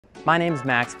My name is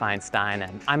Max Feinstein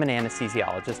and I'm an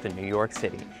anesthesiologist in New York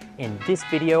City. In this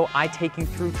video, I take you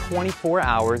through 24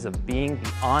 hours of being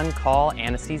the on-call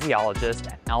anesthesiologist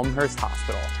at Elmhurst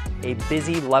Hospital, a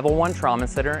busy level 1 trauma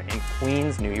center in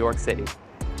Queens, New York City.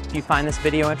 If you find this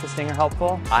video interesting or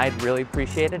helpful, I'd really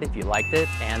appreciate it if you liked it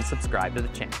and subscribe to the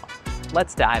channel.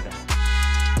 Let's dive in.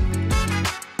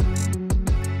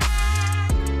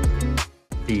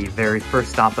 The very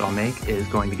first stop that I'll make is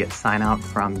going to get sign out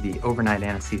from the overnight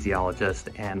anesthesiologist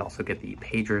and also get the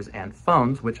pagers and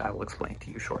phones, which I will explain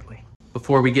to you shortly.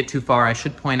 Before we get too far, I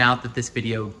should point out that this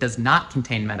video does not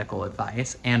contain medical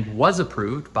advice and was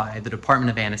approved by the Department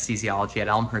of Anesthesiology at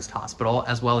Elmhurst Hospital,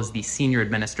 as well as the senior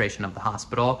administration of the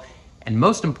hospital. And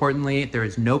most importantly, there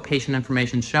is no patient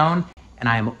information shown, and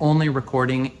I am only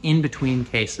recording in between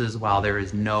cases while there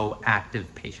is no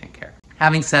active patient care.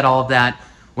 Having said all of that,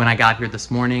 when I got here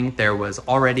this morning, there was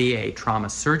already a trauma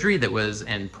surgery that was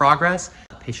in progress.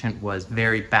 The patient was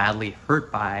very badly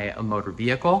hurt by a motor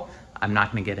vehicle. I'm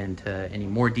not going to get into any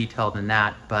more detail than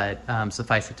that, but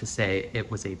suffice it to say,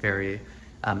 it was a very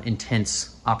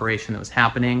intense operation that was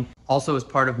happening. Also, as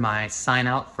part of my sign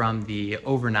out from the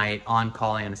overnight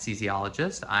on-call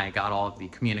anesthesiologist, I got all of the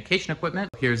communication equipment.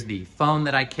 Here's the phone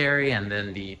that I carry and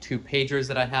then the 2 pagers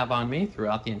that I have on me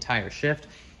throughout the entire shift.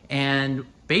 And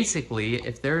basically,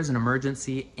 if there is an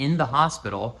emergency in the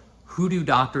hospital, who do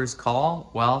doctors call?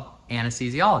 Well,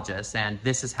 anesthesiologists, and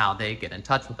this is how they get in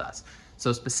touch with us.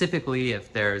 So specifically,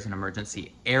 if there's an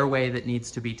emergency airway that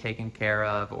needs to be taken care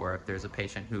of, or if there's a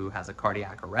patient who has a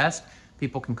cardiac arrest,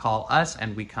 people can call us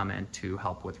and we come in to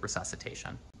help with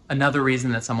resuscitation. Another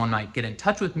reason that someone might get in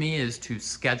touch with me is to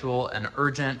schedule an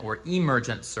urgent or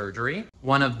emergent surgery.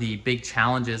 One of the big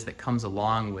challenges that comes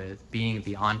along with being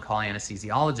the on-call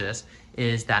anesthesiologist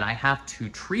is that I have to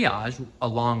triage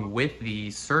along with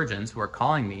the surgeons who are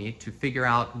calling me to figure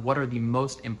out what are the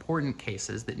most important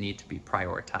cases that need to be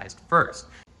prioritized first.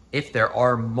 If there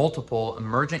are multiple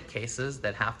emergent cases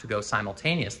that have to go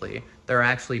simultaneously, there are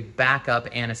actually backup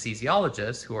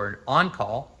anesthesiologists who are on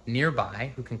call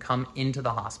nearby who can come into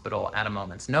the hospital at a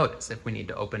moment's notice if we need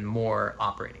to open more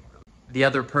operating rooms. The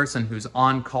other person who's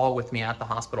on call with me at the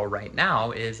hospital right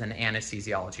now is an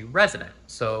anesthesiology resident.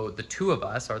 So the 2 of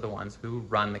us are the ones who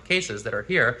run the cases that are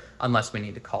here unless we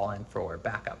need to call in for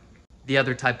backup. The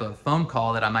other type of phone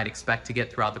call that I might expect to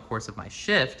get throughout the course of my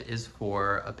shift is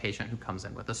for a patient who comes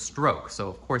in with a stroke. So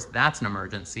of course that's an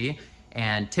emergency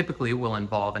and typically will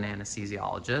involve an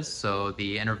anesthesiologist. So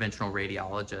the interventional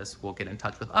radiologist will get in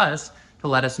touch with us to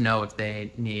let us know if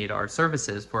they need our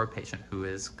services for a patient who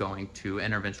is going to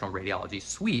interventional radiology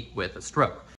suite with a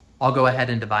stroke. I'll go ahead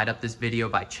and divide up this video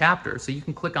by chapter, so you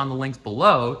can click on the links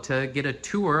below to get a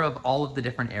tour of all of the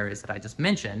different areas that I just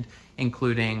mentioned,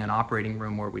 including an operating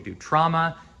room where we do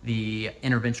trauma, the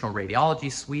interventional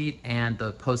radiology suite, and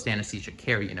the post-anesthesia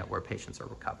care unit where patients are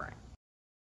recovering.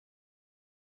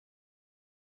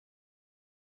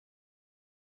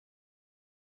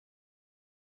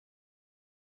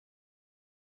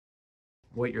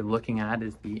 What you're looking at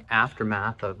is the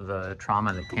aftermath of the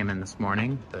trauma that came in this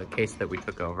morning, the case that we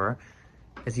took over.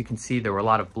 As you can see, there were a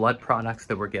lot of blood products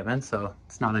that were given, so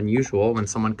it's not unusual when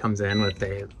someone comes in with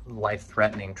a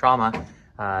life-threatening trauma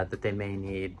that they may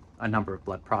need a number of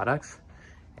blood products.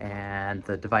 And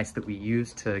the device that we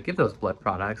use to give those blood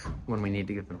products when we need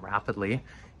to give them rapidly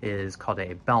is called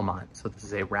a Belmont. So this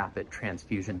is a rapid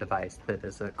transfusion device that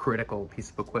is a critical piece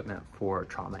of equipment for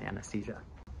trauma anesthesia.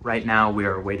 Right now, we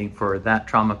are waiting for that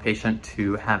trauma patient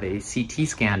to have a CT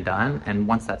scan done, and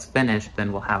once that's finished,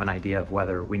 then we'll have an idea of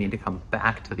whether we need to come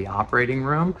back to the operating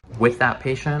room with that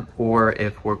patient or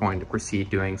if we're going to proceed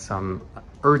doing some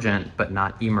urgent but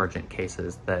not emergent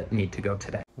cases that need to go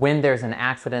today. When there's an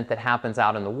accident that happens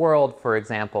out in the world, for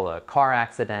example, a car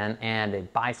accident, and a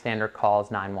bystander calls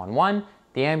 911,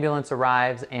 the ambulance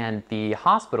arrives and the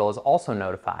hospital is also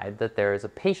notified that there is a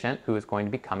patient who is going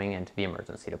to be coming into the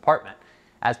emergency department.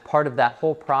 As part of that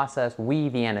whole process, we,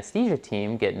 the anesthesia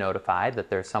team, get notified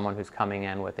that there's someone who's coming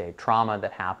in with a trauma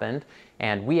that happened,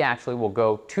 and we actually will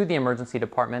go to the emergency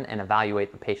department and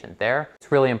evaluate the patient there.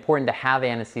 It's really important to have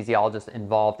anesthesiologists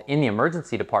involved in the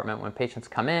emergency department when patients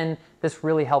come in. This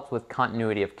really helps with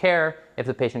continuity of care if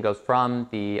the patient goes from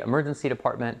the emergency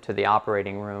department to the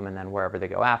operating room and then wherever they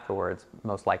go afterwards,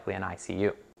 most likely an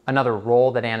ICU. Another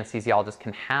role that anesthesiologists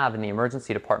can have in the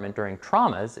emergency department during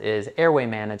traumas is airway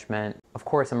management. Of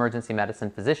course, emergency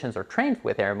medicine physicians are trained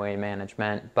with airway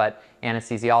management, but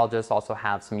anesthesiologists also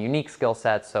have some unique skill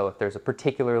sets, so if there's a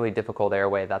particularly difficult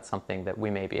airway, that's something that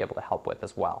we may be able to help with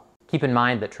as well. Keep in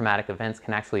mind that traumatic events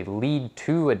can actually lead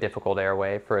to a difficult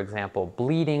airway, for example,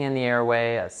 bleeding in the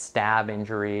airway, a stab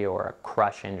injury, or a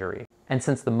crush injury. And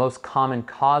since the most common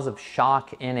cause of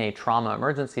shock in a trauma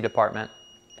emergency department,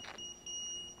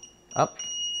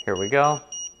 here we go.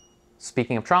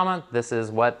 Speaking of trauma, this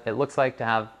is what it looks like to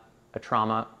have a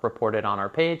trauma reported on our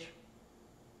page.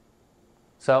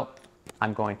 So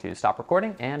I'm going to stop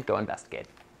recording and go investigate.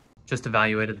 Just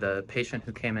evaluated the patient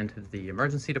who came into the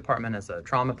emergency department as a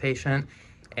trauma patient.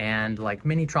 And like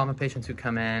many trauma patients who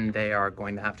come in, they are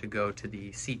going to have to go to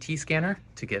the CT scanner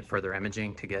to get further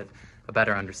imaging, to get a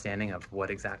better understanding of what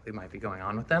exactly might be going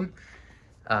on with them.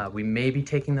 We may be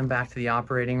taking them back to the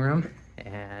operating room,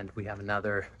 and we have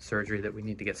another surgery that we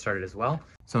need to get started as well.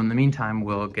 So in the meantime,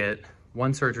 we'll get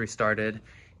one surgery started,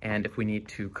 and if we need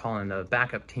to call in a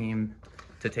backup team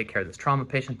to take care of this trauma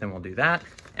patient, then we'll do that.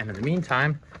 And in the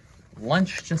meantime,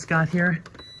 lunch just got here.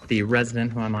 The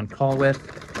resident who I'm on call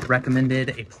with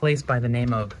recommended a place by the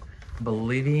name of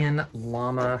Bolivian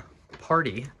Llama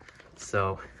Party.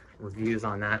 So reviews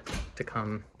on that to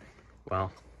come,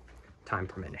 well, time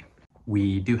permitting.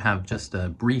 We do have just a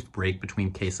brief break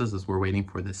between cases as we're waiting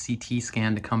for the CT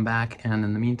scan to come back. And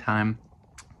in the meantime,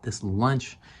 this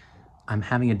lunch, I'm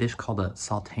having a dish called a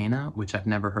salteña, which I've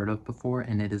never heard of before,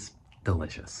 and it is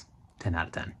delicious. 10 out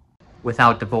of 10.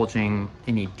 Without divulging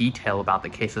any detail about the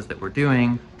cases that we're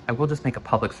doing, I will just make a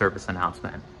public service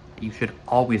announcement. You should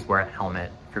always wear a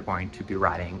helmet if you're going to be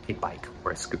riding a bike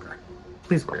or a scooter.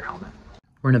 Please wear your helmet.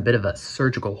 We're in a bit of a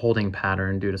surgical holding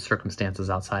pattern due to circumstances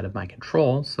outside of my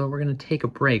control, so we're going to take a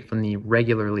break from the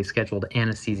regularly scheduled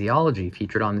anesthesiology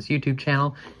featured on this YouTube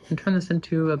channel and turn this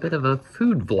into a bit of a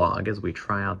food vlog as we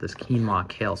try out this quinoa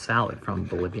kale salad from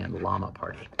Bolivian Llama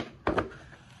Party.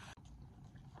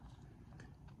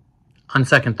 On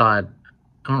second thought,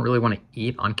 I don't really want to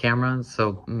eat on camera,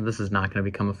 so this is not going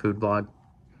to become a food vlog.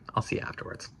 I'll see you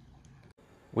afterwards.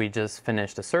 We just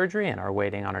finished a surgery and are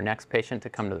waiting on our next patient to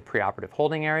come to the preoperative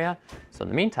holding area. So in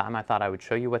the meantime, I thought I would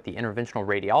show you what the interventional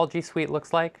radiology suite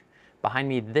looks like. Behind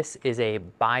me, this is a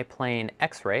biplane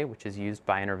X-ray, which is used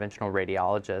by interventional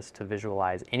radiologists to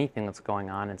visualize anything that's going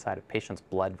on inside a patient's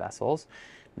blood vessels.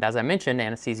 And as I mentioned,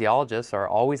 anesthesiologists are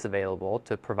always available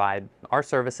to provide our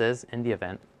services in the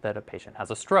event that a patient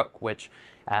has a stroke, which,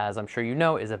 as I'm sure you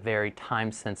know, is a very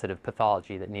time-sensitive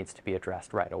pathology that needs to be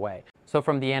addressed right away. So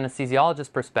from the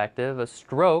anesthesiologist perspective, a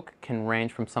stroke can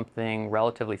range from something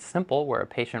relatively simple where a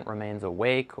patient remains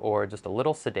awake or just a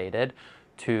little sedated,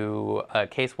 to a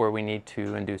case where we need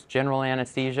to induce general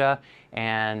anesthesia,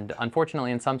 and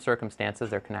unfortunately in some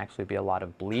circumstances there can actually be a lot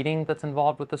of bleeding that's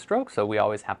involved with the stroke, so we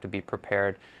always have to be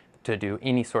prepared to do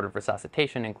any sort of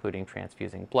resuscitation, including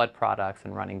transfusing blood products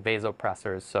and running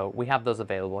vasopressors, so we have those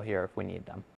available here if we need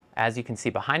them. As you can see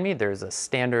behind me, there's a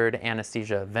standard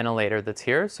anesthesia ventilator that's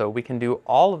here, so we can do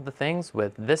all of the things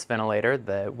with this ventilator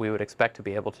that we would expect to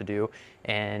be able to do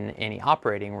in any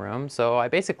operating room. So I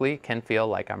basically can feel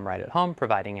like I'm right at home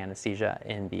providing anesthesia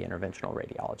in the interventional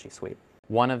radiology suite.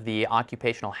 One of the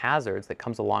occupational hazards that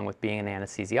comes along with being an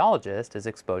anesthesiologist is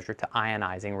exposure to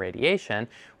ionizing radiation,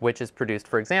 which is produced,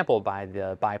 for example, by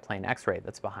the biplane X-ray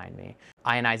that's behind me.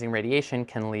 Ionizing radiation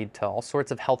can lead to all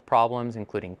sorts of health problems,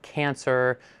 including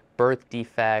cancer, birth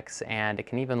defects, and it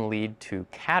can even lead to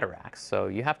cataracts. So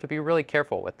you have to be really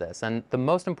careful with this. And the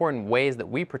most important ways that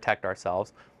we protect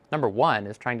ourselves, number one,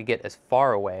 is trying to get as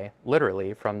far away,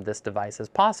 literally, from this device as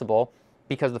possible,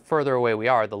 because the further away we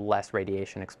are, the less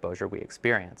radiation exposure we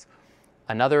experience.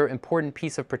 Another important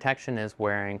piece of protection is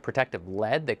wearing protective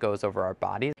lead that goes over our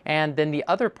bodies. And then the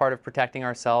other part of protecting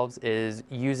ourselves is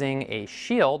using a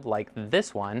shield like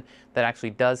this one that actually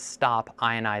does stop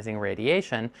ionizing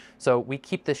radiation. So we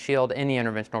keep the shield in the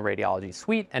interventional radiology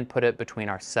suite and put it between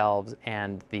ourselves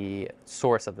and the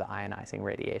source of the ionizing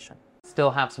radiation.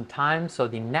 Still have some time, so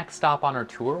the next stop on our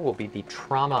tour will be the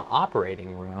trauma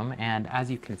operating room. And as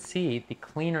you can see, the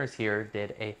cleaners here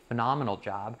did a phenomenal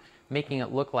job making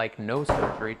it look like no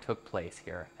surgery took place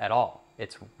here at all.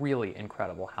 It's really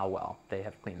incredible how well they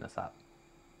have cleaned this up.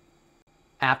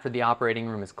 After the operating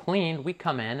room is cleaned, we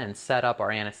come in and set up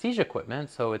our anesthesia equipment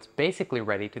so it's basically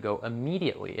ready to go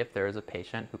immediately if there is a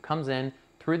patient who comes in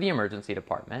through the emergency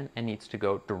department and needs to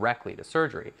go directly to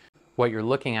surgery. What you're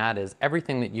looking at is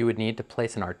everything that you would need to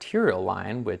place an arterial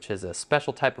line, which is a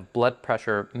special type of blood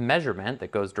pressure measurement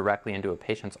that goes directly into a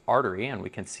patient's artery, and we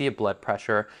can see a blood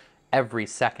pressure every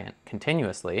second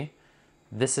continuously.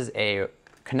 This is a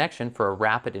connection for a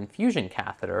rapid infusion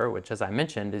catheter, which, as I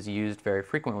mentioned, is used very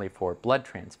frequently for blood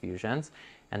transfusions,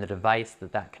 and the device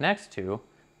that that connects to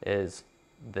is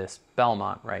this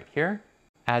Belmont right here.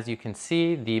 As you can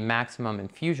see, the maximum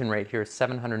infusion rate here is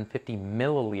 750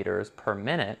 milliliters per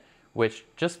minute, which,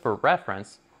 just for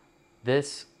reference,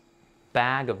 this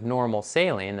bag of normal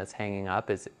saline that's hanging up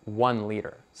is 1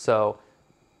 liter. So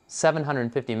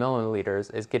 750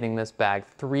 milliliters is getting this bag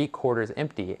 3/4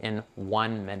 empty in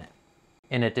 1 minute.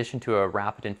 In addition to a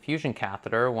rapid infusion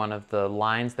catheter, one of the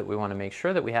lines that we want to make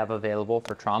sure that we have available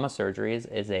for trauma surgeries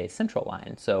is a central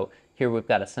line. So here we've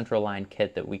got a central line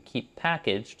kit that we keep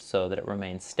packaged so that it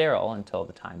remains sterile until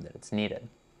the time that it's needed.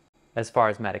 As far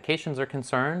as medications are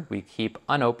concerned, we keep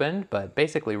unopened but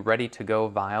basically ready to go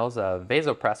vials of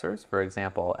vasopressors, for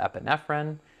example,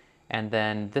 epinephrine. And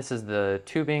then this is the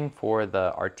tubing for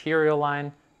the arterial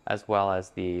line, as well as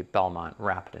the Belmont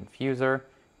rapid infuser.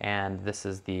 And this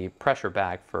is the pressure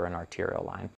bag for an arterial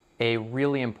line. A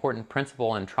really important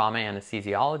principle in trauma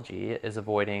anesthesiology is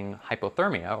avoiding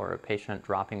hypothermia, or a patient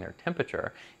dropping their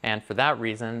temperature. And for that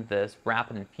reason, this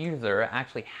rapid infuser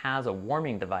actually has a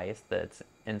warming device that's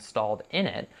installed in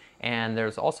it. And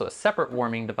there's also a separate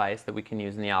warming device that we can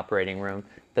use in the operating room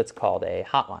that's called a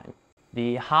hotline.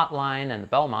 The hotline and the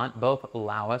Belmont both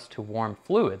allow us to warm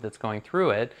fluid that's going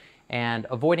through it. And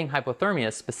avoiding hypothermia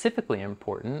is specifically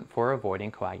important for avoiding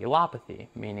coagulopathy,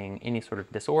 meaning any sort of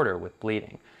disorder with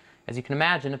bleeding. As you can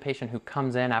imagine, a patient who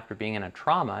comes in after being in a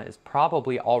trauma is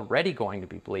probably already going to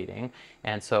be bleeding,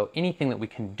 and so anything that we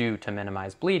can do to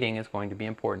minimize bleeding is going to be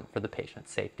important for the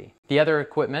patient's safety. The other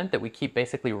equipment that we keep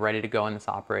basically ready to go in this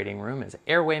operating room is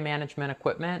airway management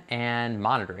equipment and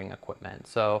monitoring equipment.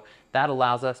 So that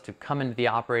allows us to come into the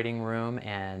operating room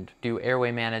and do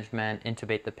airway management,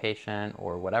 intubate the patient,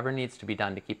 or whatever needs to be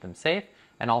done to keep them safe,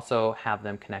 and also have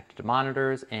them connected to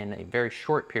monitors in a very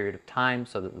short period of time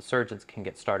so that the surgeons can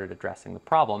get started addressing the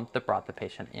problem that brought the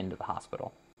patient into the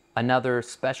hospital. Another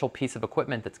special piece of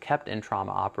equipment that's kept in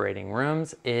trauma operating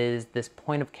rooms is this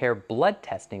point-of-care blood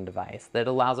testing device that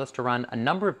allows us to run a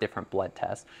number of different blood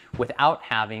tests without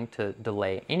having to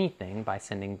delay anything by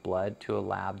sending blood to a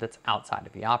lab that's outside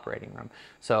of the operating room.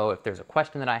 So if there's a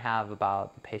question that I have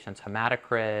about the patient's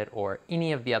hematocrit or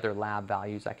any of the other lab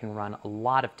values, I can run a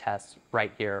lot of tests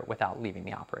right here without leaving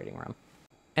the operating room.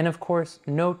 And of course,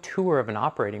 no tour of an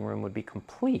operating room would be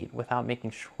complete without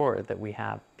making sure that we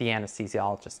have the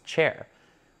anesthesiologist's chair.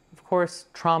 Of course,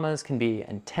 traumas can be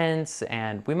intense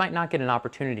and we might not get an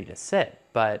opportunity to sit,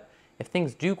 but if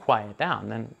things do quiet down,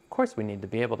 then of course we need to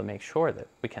be able to make sure that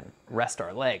we can rest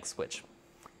our legs, which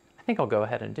I think I'll go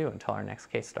ahead and do until our next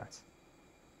case starts.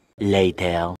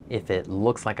 Later. If it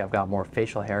looks like I've got more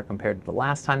facial hair compared to the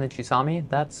last time that you saw me,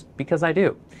 that's because I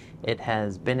do. It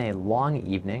has been a long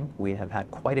evening. We have had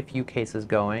quite a few cases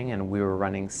going, and we were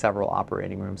running several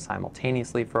operating rooms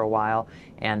simultaneously for a while,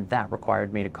 and that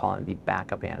required me to call in the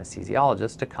backup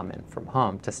anesthesiologist to come in from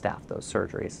home to staff those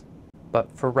surgeries.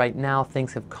 But for right now,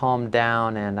 things have calmed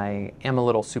down, and I am a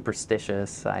little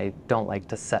superstitious. I don't like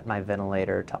to set my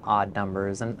ventilator to odd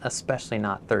numbers, and especially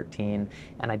not 13,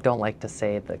 and I don't like to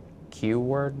say the Q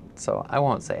word, so I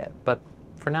won't say it. But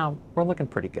for now, we're looking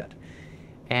pretty good.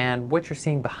 And what you're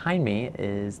seeing behind me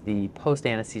is the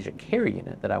post-anesthesia care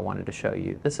unit that I wanted to show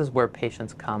you. This is where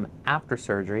patients come after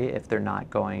surgery if they're not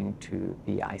going to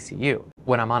the ICU.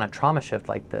 When I'm on a trauma shift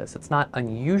like this, it's not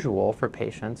unusual for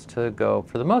patients to go,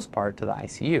 for the most part, to the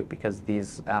ICU because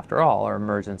these, after all, are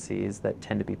emergencies that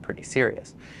tend to be pretty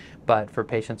serious. But for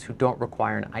patients who don't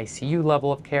require an ICU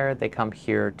level of care, they come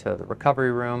here to the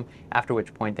recovery room, after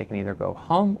which point they can either go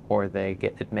home or they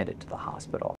get admitted to the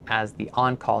hospital. As the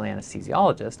on-call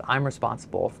anesthesiologist, I'm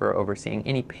responsible for overseeing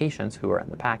any patients who are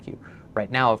in the PACU. Right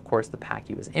now, of course, the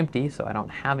PACU is empty, so I don't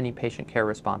have any patient care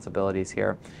responsibilities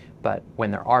here. But when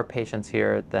there are patients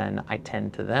here, then I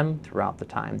tend to them throughout the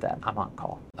time that I'm on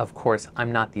call. Of course,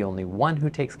 I'm not the only one who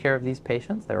takes care of these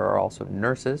patients. There are also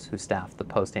nurses who staff the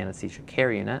post-anesthesia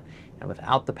care unit, and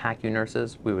without the PACU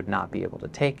nurses, we would not be able to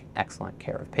take excellent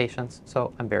care of patients,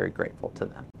 so I'm very grateful to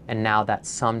them. And now that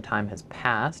some time has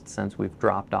passed since we've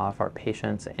dropped off our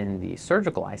patients in the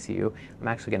surgical ICU, I'm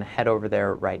actually going to head over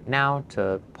there right now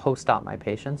to post-op my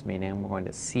patients, meaning we're going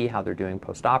to see how they're doing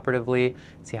post-operatively,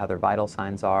 see how their vital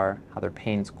signs are, how their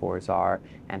pain scores are,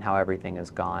 and how everything has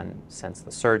gone since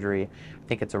the surgery. I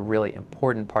think it's a really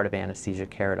important part of anesthesia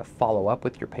care to follow up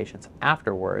with your patients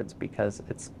afterwards because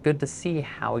it's good to see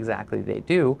how exactly they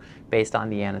do based on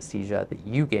the anesthesia that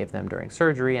you gave them during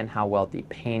surgery and how well the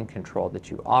pain control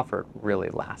that you offered really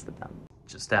lasted them.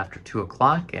 Just after 2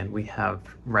 o'clock, and we have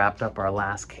wrapped up our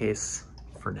last case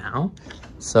for now.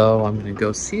 So I'm going to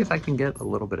go see if I can get a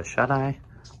little bit of shut-eye.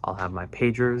 I'll have my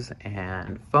pagers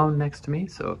and phone next to me,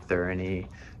 so if there are any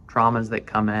traumas that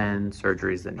come in,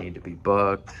 surgeries that need to be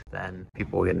booked, then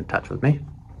people will get in touch with me.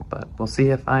 But we'll see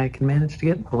if I can manage to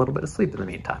get a little bit of sleep in the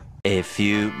meantime. A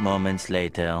few moments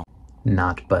later.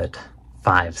 Not but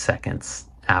 5 seconds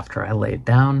after I laid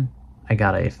down, I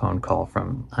got a phone call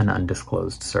from an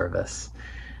undisclosed service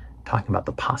talking about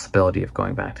the possibility of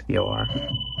going back to the OR,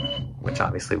 which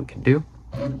obviously we can do,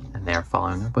 and they are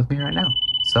following up with me right now.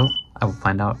 So I will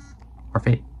find out our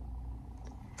fate.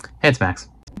 Hey, it's Max.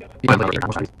 You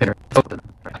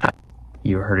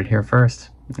heard it here first.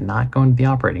 Not going to the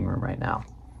operating room right now.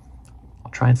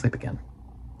 I'll try and sleep again.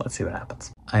 Let's see what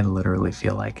happens. I literally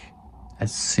feel like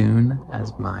as soon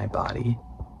as my body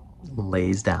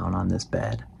lays down on this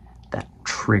bed, that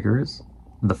triggers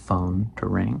the phone to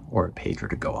ring or a pager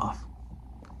to go off.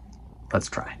 Let's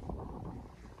try.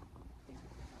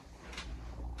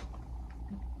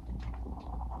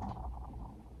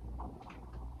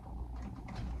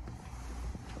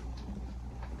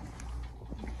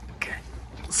 Okay,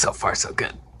 so far so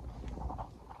good.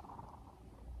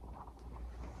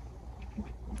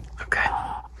 Okay.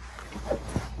 All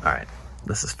right,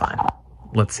 this is fine.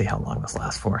 Let's see how long this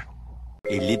lasts for.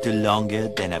 A little longer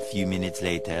than a few minutes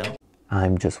later.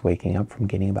 I'm just waking up from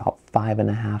getting about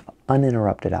 5.5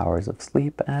 uninterrupted hours of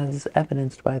sleep, as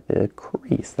evidenced by the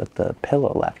crease that the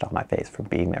pillow left on my face from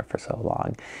being there for so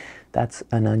long. That's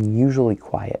an unusually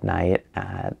quiet night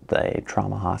at the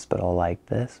trauma hospital like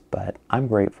this, but I'm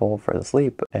grateful for the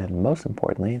sleep, and most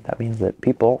importantly, that means that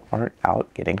people aren't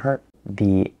out getting hurt.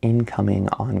 The incoming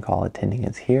on-call attending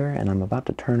is here, and I'm about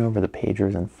to turn over the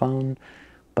pagers and phone.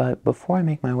 But before I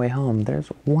make my way home, there's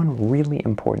one really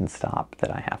important stop that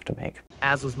I have to make.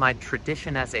 As was my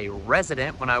tradition as a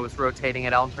resident when I was rotating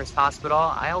at Elmhurst Hospital,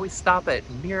 I always stop at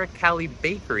Miracali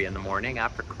Bakery in the morning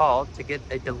after call to get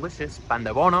a delicious pan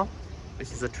de bono,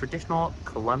 which is a traditional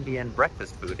Colombian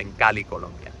breakfast food in Cali,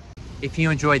 Colombia. If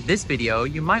you enjoyed this video,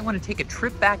 you might want to take a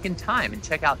trip back in time and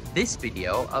check out this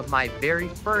video of my very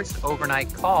first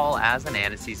overnight call as an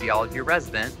anesthesiology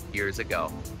resident years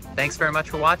ago. Thanks very much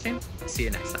for watching. See you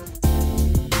next time.